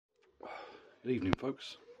Good evening,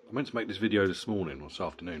 folks. I meant to make this video this morning or this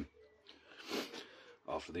afternoon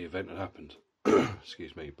after the event had happened.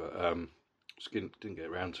 Excuse me, but didn't get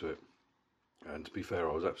around to it. And to be fair,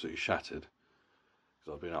 I was absolutely shattered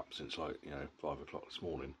because I've been up since 5 o'clock this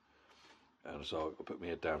morning, and so I put my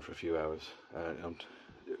head down for a few hours. And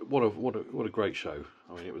what a great show!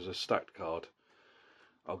 I mean, it was a stacked card.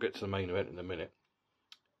 I'll get to the main event in a minute,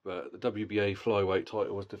 but the WBA Flyweight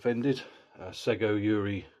title was defended. Seigu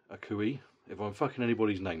Yuri Akui. If I'm fucking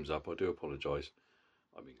anybody's names up, I do apologise.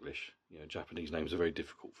 I'm English. Japanese names are very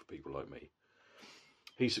difficult for people like me.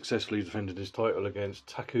 He successfully defended his title against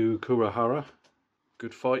Taku Kuwahara.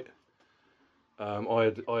 Good fight. I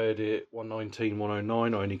had it 119-109.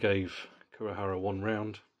 I only gave Kuwahara one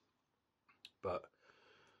round, but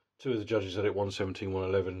two of the judges had it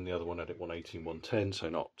 117-111, and the other one had it 118-110. So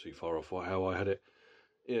not too far off how I had it.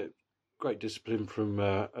 Yeah, great discipline from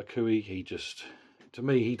Akui. To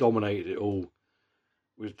me, he dominated it all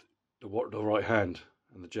with the right hand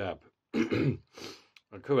and the jab. And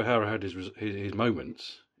Kuwahara had his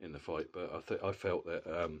moments in the fight, but I felt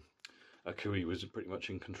that Akui was pretty much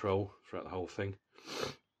in control throughout the whole thing.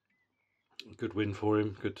 Good win for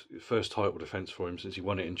him. Good first title defence for him since he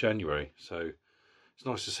won it in January. So it's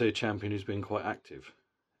nice to see a champion who's been quite active.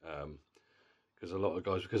 Because a lot of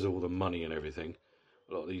guys, because of all the money and everything,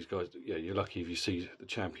 a lot of these guys, yeah, you're lucky if you see the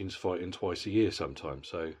champions fighting twice a year sometimes.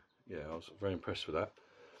 So, yeah, I was very impressed with that.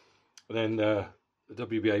 And then the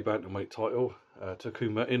WBA Bantamweight title,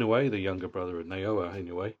 Takuma Inoue, the younger brother of Naoya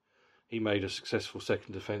Inoue, he made a successful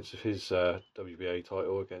second defence of his WBA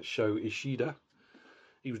title against Sho Ishida.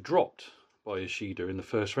 He was dropped by Ishida in the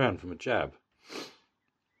first round from a jab,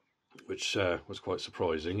 which was quite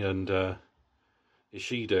surprising. And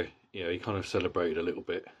Ishida, he kind of celebrated a little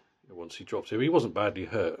bit once he dropped him. He wasn't badly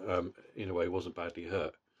hurt. In a way, wasn't badly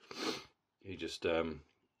hurt. It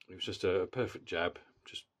was just a perfect jab,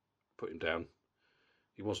 just put him down.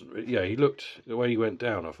 He wasn't. He looked, the way he went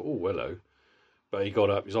down, I thought, oh, hello. But he got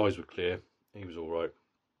up. His eyes were clear. He was all right.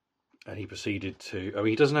 And he proceeded to. I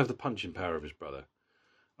mean, he doesn't have the punching power of his brother.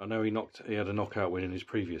 I know he had a knockout win in his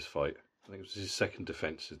previous fight. I think it was his second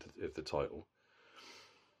defence of the title.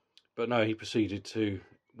 But no, he proceeded to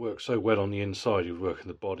worked so well on the inside. He was working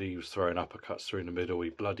the body, he was throwing uppercuts through in the middle, he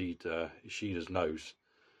bloodied Ishida's nose.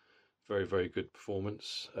 Very, very good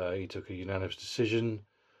performance. He took a unanimous decision.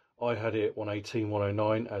 I had it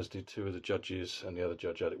 118-109, as did two of the judges, and the other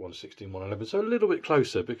judge had it 116-111. So a little bit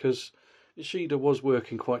closer because Ishida was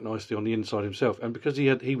working quite nicely on the inside himself, and because he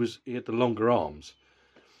had the longer arms,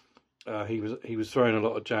 he was throwing a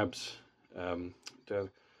lot of jabs down.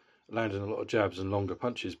 Landing a lot of jabs and longer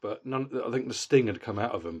punches, but I think the sting had come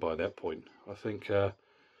out of him by that point. I think,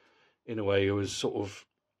 in a way, he was sort of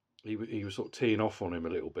teeing off on him a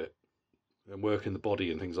little bit and working the body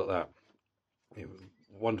and things like that.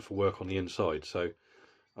 Wonderful work on the inside, so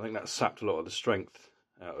I think that sapped a lot of the strength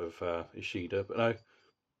out of Ishida. But no,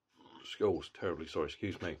 terribly sorry,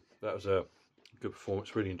 excuse me. That was a good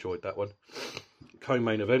performance. Really enjoyed that one.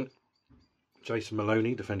 Co-main event. Jason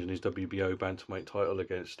Moloney defending his WBO Bantamweight title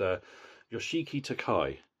against Yoshiki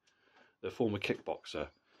Takei, the former kickboxer.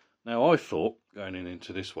 Now, I thought, going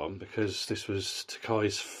into this one, because this was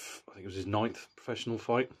Takei's, I think it was his 9th professional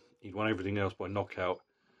fight, he'd won everything else by knockout.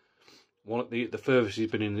 The furthest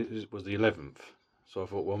he's been in was the 11th. So I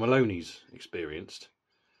thought, well, Moloney's experienced.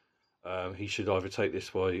 He should either take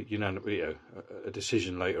this by unanimous, a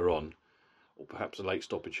decision later on, or perhaps a late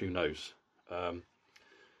stoppage, who knows.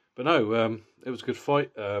 But no, it was a good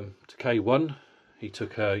fight. Takei won. He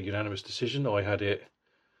took a unanimous decision. I had it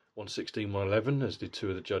 116-111, as did two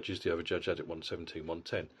of the judges. The other judge had it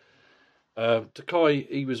 117-110. Takei,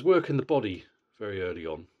 he was working the body very early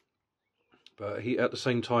on, but at the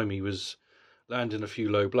same time he was landing a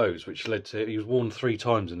few low blows, which led to, he was warned 3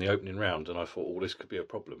 times in the opening round, and I thought, oh, this could be a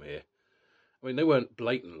problem here. I mean, they weren't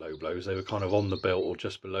blatant low blows. They were kind of on the belt or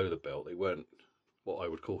just below the belt. They weren't what I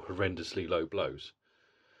would call horrendously low blows.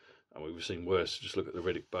 And we've seen worse. Just look at the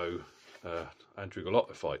Riddick Bowe, Andrew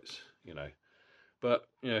Galotta fights, But,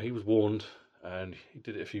 he was warned, and he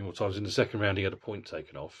did it a few more times. In the second round, he had a point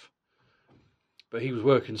taken off. But he was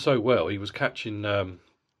working so well. He was catching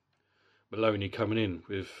Moloney coming in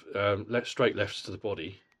with straight lefts to the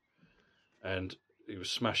body, and he was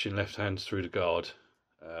smashing left hands through the guard.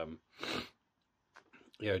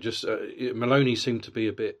 Moloney seemed to be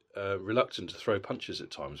a bit reluctant to throw punches at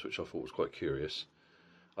times, which I thought was quite curious.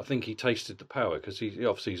 I think he tasted the power, because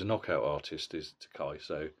he's a knockout artist, is Takei.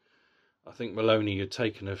 So I think Moloney had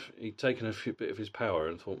taken a bit of his power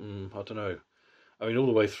and thought, I don't know. I mean, all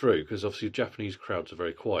the way through, because obviously Japanese crowds are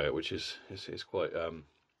very quiet, which is quite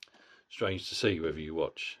strange to see whether you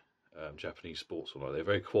watch. Japanese sports or like. They're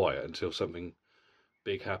very quiet until something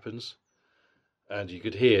big happens. And you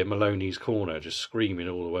could hear Moloney's corner just screaming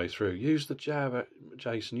all the way through, use the jab,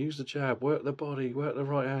 Jason, use the jab, work the body, work the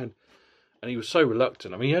right hand. And he was so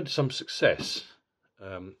reluctant. I mean, he had some success.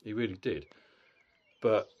 He really did.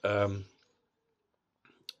 But,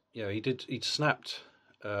 he'd snapped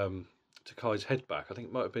Takei's head back. I think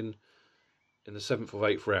it might have been in the 7th or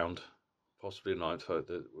 8th round, possibly the 9th,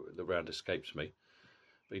 the round escapes me.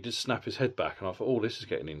 But he did snap his head back, and I thought, oh, this is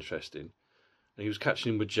getting interesting. And he was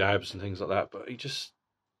catching him with jabs and things like that, but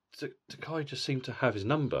Takei just seemed to have his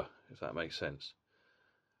number, if that makes sense.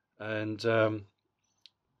 And,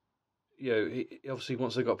 he, obviously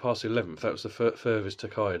once they got past the 11th, that was the furthest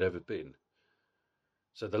Takei had ever been.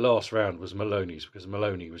 So the last round was Moloney's, because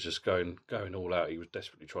Moloney was just going all out. He was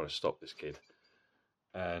desperately trying to stop this kid.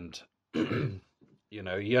 And,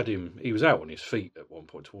 he was out on his feet at one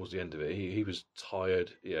point towards the end of it. He was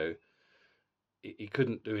tired, He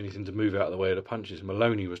couldn't do anything to move out of the way of the punches.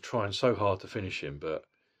 Moloney was trying so hard to finish him, but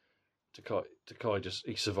Takei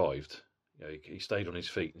he survived. He stayed on his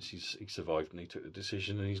feet, and he survived, and he took the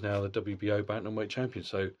decision, and he's now the WBO Bantamweight champion.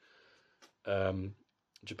 So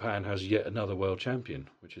Japan has yet another world champion,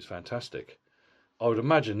 which is fantastic. I would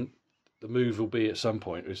imagine the move will be at some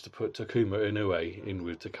point is to put Takuma Inoue in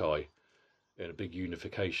with Takei in a big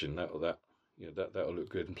unification. That'll look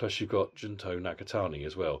good. And plus you've got Junto Nakatani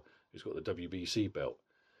as well, who's got the WBC belt.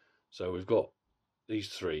 So we've got these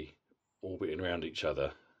three orbiting around each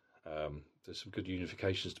other. There's some good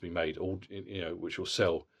unifications to be made, which will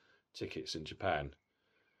sell tickets in Japan.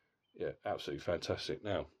 Yeah, absolutely fantastic.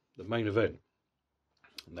 Now, the main event.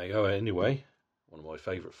 Naoya Inoue, one of my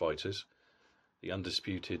favourite fighters, the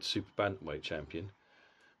Undisputed Super-Bantamweight champion,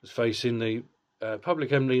 was facing the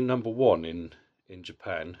public enemy #1 in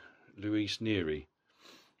Japan, Luis Nery.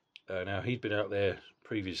 Now, he'd been out there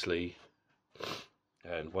previously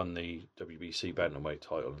and won the WBC Bantamweight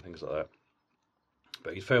title and things like that.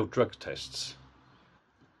 But he failed drug tests.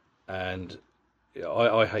 And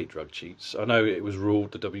I hate drug cheats. I know it was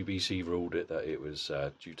ruled, the WBC ruled it, that it was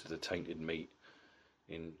due to the tainted meat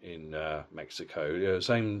in Mexico.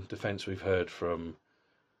 Same defence we've heard from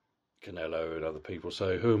Canelo and other people.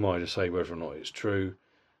 So who am I to say whether or not it's true?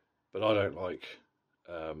 But I don't like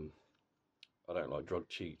drug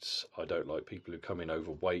cheats. I don't like people who come in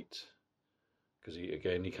overweight, because he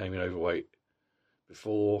came in overweight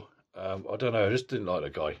before. I don't know. I just didn't like the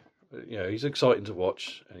guy. He's exciting to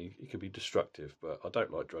watch, and he could be destructive, but I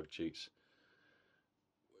don't like drug cheats.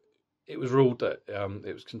 It was ruled that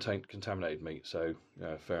it was contaminated meat, so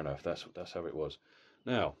fair enough. That's how it was.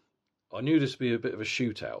 Now, I knew this would be a bit of a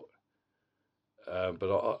shootout, but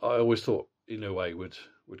I always thought Inoue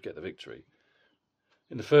would get the victory.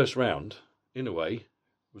 In the first round, Inoue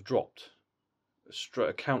was dropped.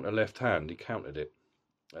 A counter left hand, he countered it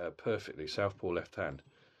perfectly, southpaw left hand,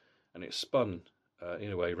 and it spun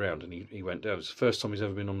Inoue round, and he went down. It's the first time he's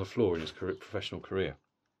ever been on the floor in his professional career.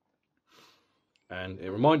 And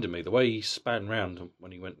it reminded me, the way he span round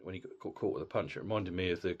when he got caught with a punch, it reminded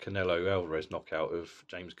me of the Canelo Alvarez knockout of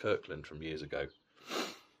James Kirkland from years ago.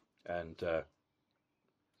 And I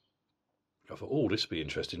thought, oh, this would be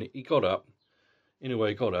interesting. He got up,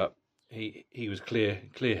 Inoue got up. He was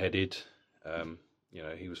clear-headed.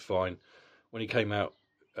 He was fine. When he came out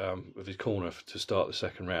of his corner to start the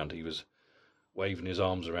second round, he was waving his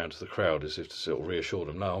arms around to the crowd as if to sort of reassure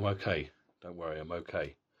them, no, I'm okay. Don't worry, I'm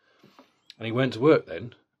okay. And he went to work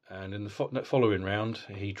then, and in the following round,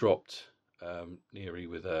 he dropped Nery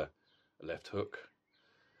with a left hook.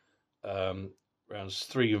 Rounds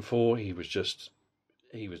 3 and 4, he was just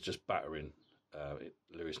battering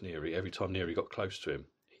Luis Nery. Every time Nery got close to him,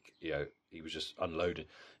 he was just unloading.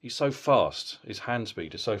 He's so fast. His hand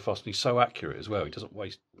speed is so fast, and he's so accurate as well. He doesn't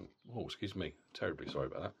waste. Oh, excuse me. Terribly sorry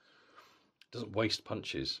about that. Doesn't waste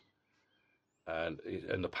punches, and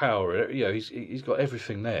the power. He's got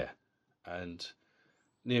everything there, and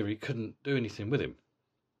Nery couldn't do anything with him.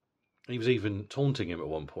 He was even taunting him at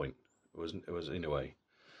one point. It was Inoue.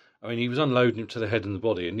 I mean, he was unloading him to the head and the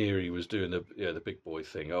body, and Nery was doing the big boy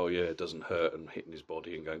thing. Oh yeah, it doesn't hurt, and hitting his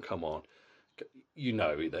body and going, come on.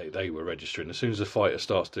 They were registering. As soon as the fighter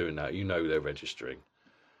starts doing that, they're registering.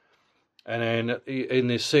 And then in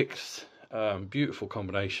the 6th, beautiful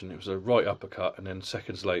combination. It was a right uppercut, and then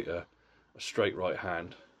seconds later, a straight right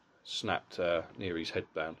hand snapped Nery's head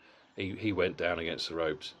down. He went down against the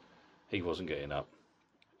ropes. He wasn't getting up.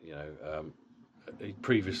 He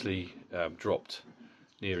previously dropped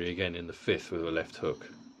Nery again in the 5th with a left hook.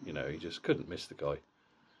 He just couldn't miss the guy.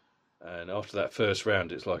 And after that first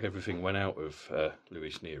round, it's like everything went out of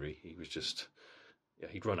Luis Nery. He was just,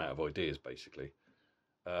 he'd run out of ideas, basically.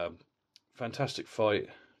 fantastic fight,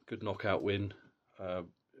 good knockout win.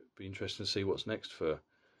 Be interesting to see what's next for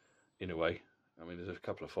Inoue. I mean, there's a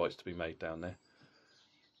couple of fights to be made down there.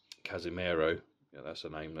 Casimiro, yeah, that's a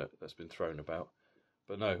name that's been thrown about.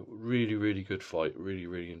 But no, really, really good fight. Really,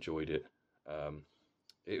 really enjoyed it.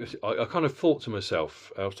 I kind of thought to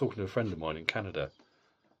myself, I was talking to a friend of mine in Canada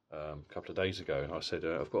a couple of days ago, and I said,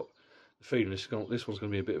 I've got the feeling this one's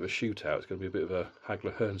going to be a bit of a shootout. It's going to be a bit of a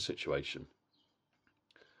Hagler-Hearn situation.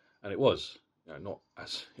 And it was. Not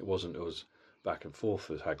as it wasn't. It was back and forth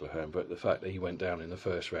with Hagler-Hearn, but the fact that he went down in the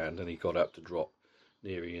first round and he got up to drop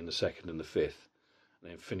Nery in the second and the fifth,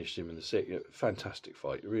 and then finished him in the sixth. Fantastic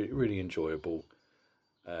fight. Really, really enjoyable.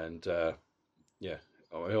 And yeah,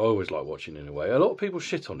 I always like watching Inoue. A lot of people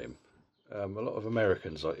shit on him. A lot of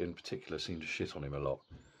Americans, in particular, seem to shit on him a lot.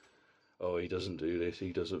 Oh, he doesn't do this.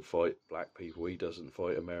 He doesn't fight black people. He doesn't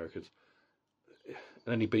fight Americans. And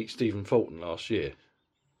then he beat Stephen Fulton last year.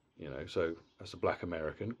 So as a black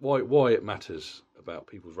American, why it matters about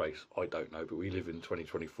people's race, I don't know. But we live in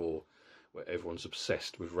 2024, where everyone's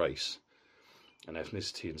obsessed with race and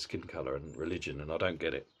ethnicity and skin colour and religion, and I don't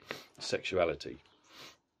get it. Sexuality.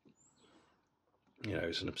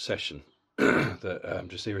 It's an obsession that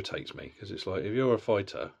just irritates me, because it's like, if you're a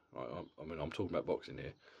fighter, I mean, I'm talking about boxing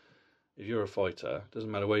here. If you're a fighter, it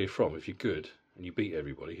doesn't matter where you're from. If you're good and you beat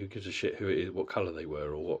everybody, who gives a shit who it is, what colour they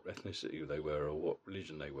were, or what ethnicity they were, or what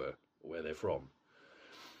religion they were, or where they're from.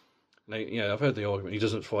 I've heard the argument, he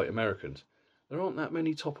doesn't fight Americans. There aren't that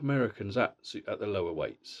many top Americans at the lower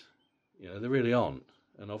weights. There really aren't.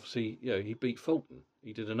 And obviously, he beat Fulton.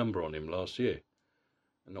 He did a number on him last year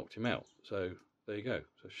and knocked him out. So there you go.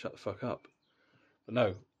 So shut the fuck up. But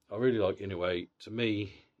no, I really like Inoue. To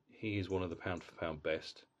me, he is one of the pound for pound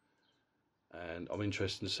best. And I'm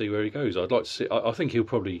interested to see where he goes. I'd like to see. I think he'll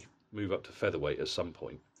probably move up to featherweight at some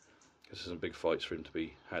point, because there's some big fights for him to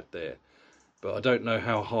be had there. But I don't know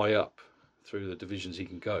how high up through the divisions he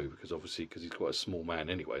can go, because he's quite a small man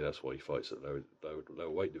anyway. That's why he fights at lower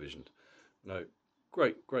weight division. No,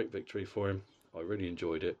 great victory for him. I really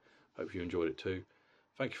enjoyed it. Hope you enjoyed it too.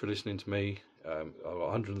 Thank you for listening to me. I've got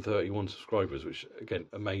 131 subscribers, which again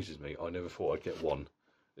amazes me. I never thought I'd get one.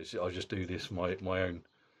 I just do this for my own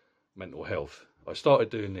mental health. I started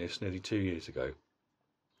doing this nearly 2 years ago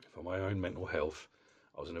for my own mental health.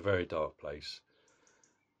 I was in a very dark place,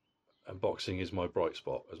 and boxing is my bright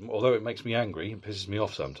spot. Although it makes me angry and pisses me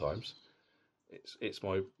off sometimes, it's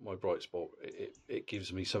my bright spot. It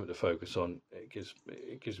gives me something to focus on. It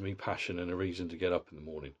gives me passion and a reason to get up in the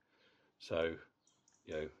morning. So,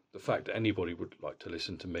 the fact that anybody would like to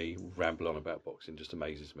listen to me ramble on about boxing just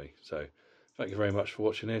amazes me. So, thank you very much for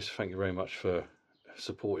watching this. Thank you very much for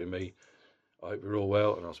supporting me. I hope you're all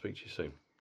well, and I'll speak to you soon.